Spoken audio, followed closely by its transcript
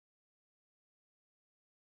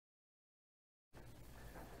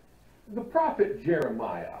The prophet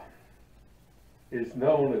Jeremiah is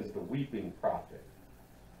known as the weeping prophet.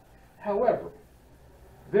 However,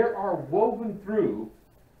 there are woven through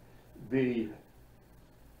the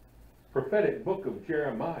prophetic book of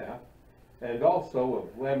Jeremiah and also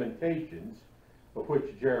of Lamentations, of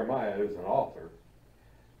which Jeremiah is an author,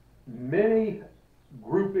 many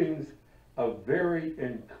groupings of very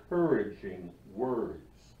encouraging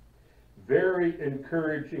words, very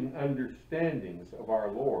encouraging understandings of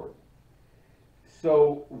our Lord.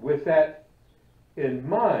 So with that in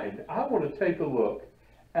mind, I want to take a look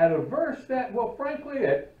at a verse that, well, frankly,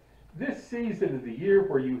 at this season of the year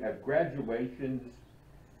where you have graduations,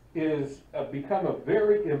 is become a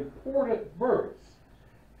very important verse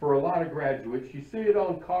for a lot of graduates. You see it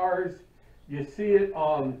on cars, you see it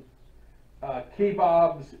on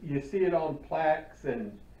kebabs, you see it on plaques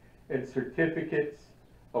and certificates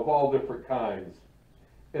of all different kinds.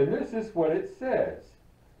 And this is what it says.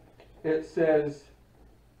 It says,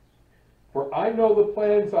 "For I know the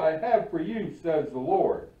plans I have for you, says the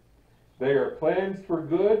Lord. They are plans for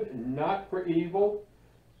good, not for evil,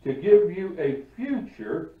 to give you a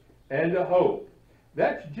future and a hope."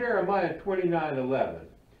 That's Jeremiah 29:11.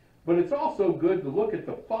 But it's also good to look at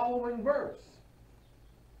the following verse.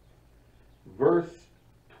 Verse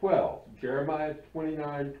 12, Jeremiah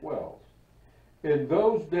 29:12. "In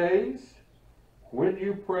those days, when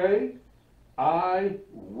you pray, I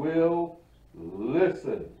will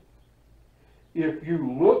listen. If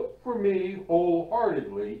you look for me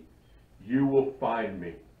wholeheartedly, you will find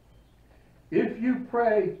me." If you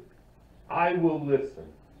pray, I will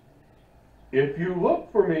listen. If you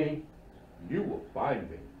look for me, you will find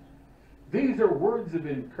me. These are words of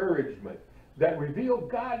encouragement that reveal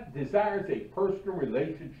God desires a personal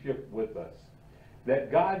relationship with us,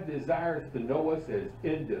 that God desires to know us as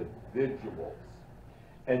individuals,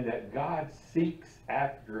 and that God seeks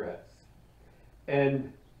after us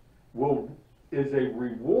and is a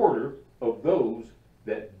rewarder of those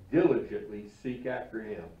that diligently seek after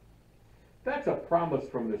him. That's a promise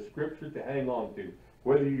from the scripture to hang on to.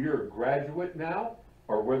 Whether you're a graduate now,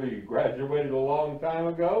 or whether you graduated a long time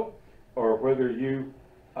ago, or whether you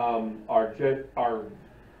are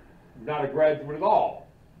not a graduate at all.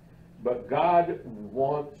 But God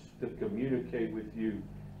wants to communicate with you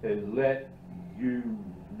and let you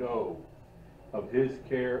know of his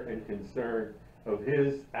care and concern, of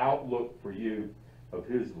his outlook for you, of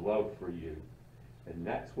his love for you. And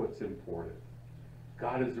that's what's important.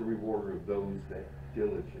 God is a rewarder of those that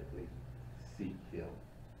diligently seek him.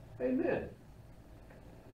 Amen.